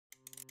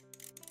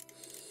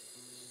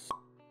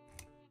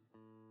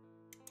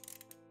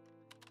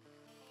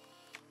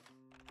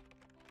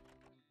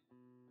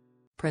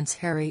Prince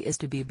Harry is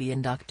to be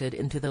inducted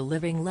into the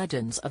Living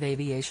Legends of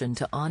Aviation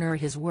to honour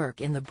his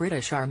work in the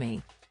British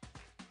Army.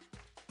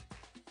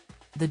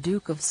 The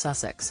Duke of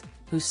Sussex,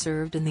 who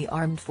served in the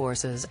armed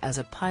forces as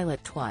a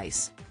pilot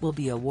twice, will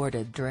be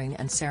awarded during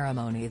a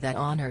ceremony that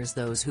honours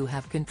those who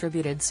have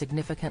contributed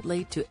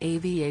significantly to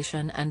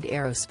aviation and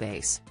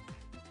aerospace.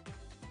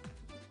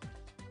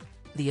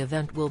 The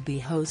event will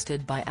be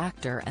hosted by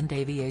actor and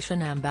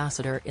aviation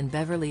ambassador in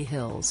Beverly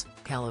Hills,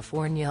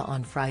 California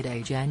on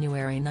Friday,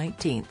 January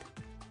 19.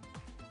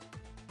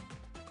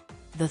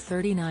 The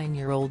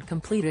 39-year-old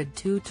completed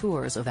 2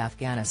 tours of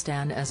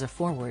Afghanistan as a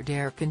forward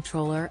air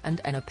controller and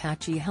an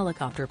Apache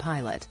helicopter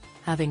pilot,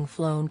 having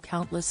flown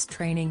countless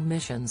training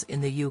missions in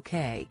the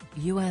UK,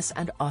 US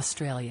and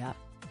Australia.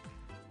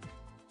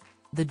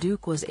 The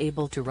Duke was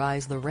able to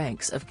rise the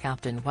ranks of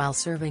captain while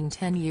serving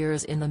 10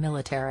 years in the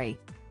military.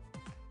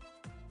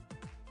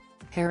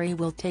 Harry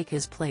will take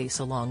his place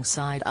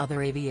alongside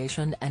other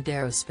aviation and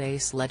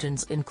aerospace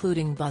legends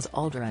including Buzz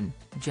Aldrin,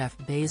 Jeff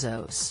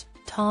Bezos,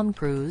 Tom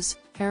Cruise,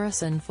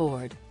 Harrison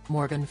Ford,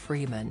 Morgan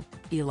Freeman,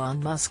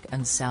 Elon Musk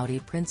and Saudi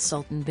Prince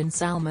Sultan bin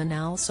Salman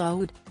Al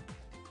Saud.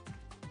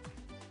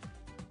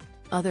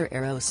 Other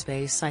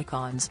aerospace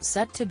icons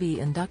set to be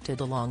inducted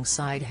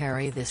alongside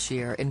Harry this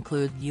year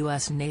include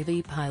U.S.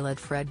 Navy pilot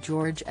Fred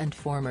George and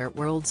former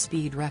world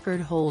speed record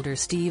holder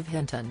Steve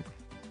Hinton.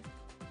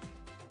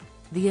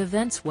 The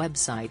event's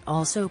website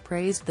also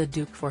praised the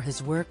Duke for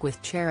his work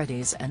with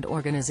charities and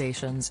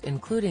organizations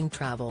including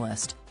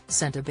Travelist,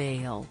 Santa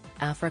Bail,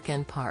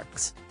 African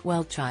Parks,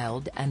 Well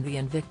Child and the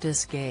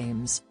Invictus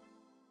Games.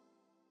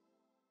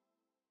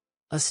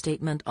 A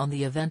statement on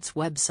the event's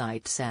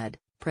website said,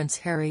 "Prince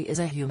Harry is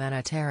a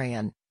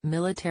humanitarian,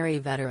 military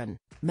veteran,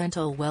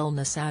 mental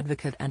wellness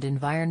advocate and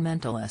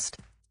environmentalist.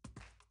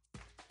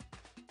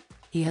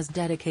 He has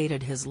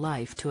dedicated his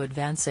life to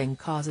advancing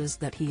causes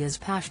that he is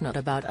passionate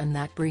about and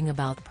that bring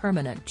about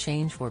permanent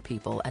change for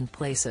people and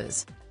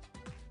places."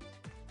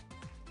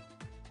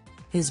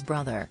 His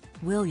brother,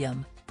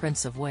 William,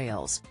 Prince of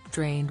Wales,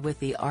 trained with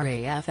the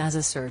RAF as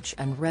a search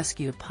and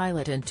rescue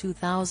pilot in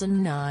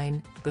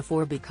 2009,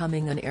 before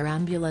becoming an air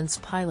ambulance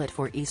pilot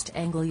for East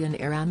Anglian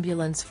Air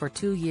Ambulance for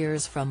 2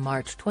 years from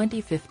March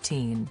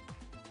 2015.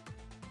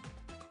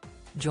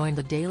 Join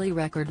the Daily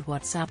Record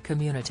WhatsApp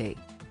community.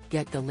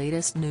 Get the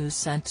latest news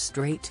sent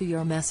straight to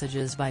your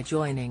messages by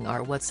joining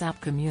our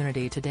WhatsApp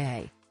community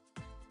today.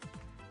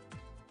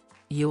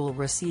 You'll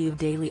receive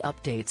daily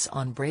updates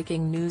on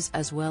breaking news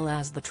as well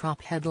as the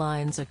top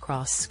headlines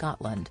across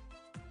Scotland.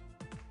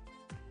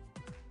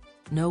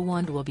 No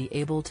one will be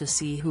able to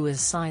see who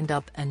is signed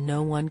up and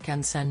no one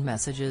can send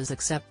messages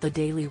except the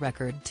Daily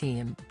Record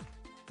team.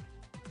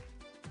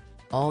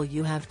 All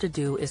you have to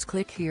do is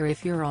click here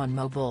if you're on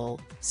mobile,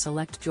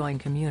 select Join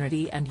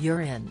Community and you're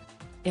in.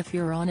 If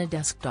you're on a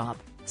desktop,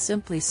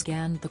 simply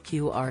scan the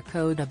QR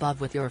code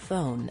above with your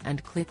phone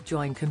and click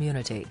Join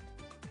Community.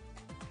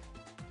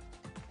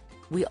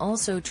 We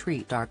also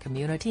treat our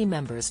community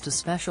members to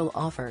special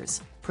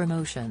offers,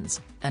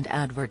 promotions, and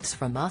adverts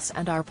from us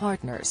and our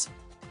partners.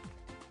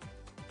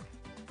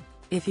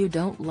 If you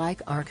don't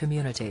like our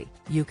community,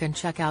 you can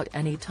check out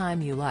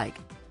anytime you like.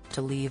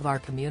 To leave our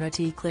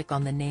community, click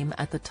on the name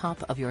at the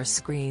top of your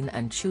screen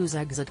and choose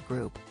Exit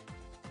Group.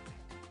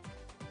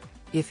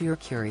 If you're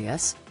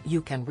curious,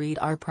 you can read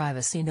our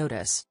privacy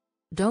notice.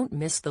 Don't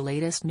miss the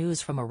latest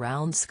news from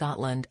around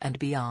Scotland and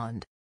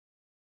beyond.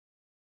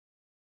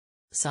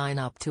 Sign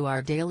up to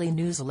our daily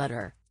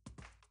newsletter.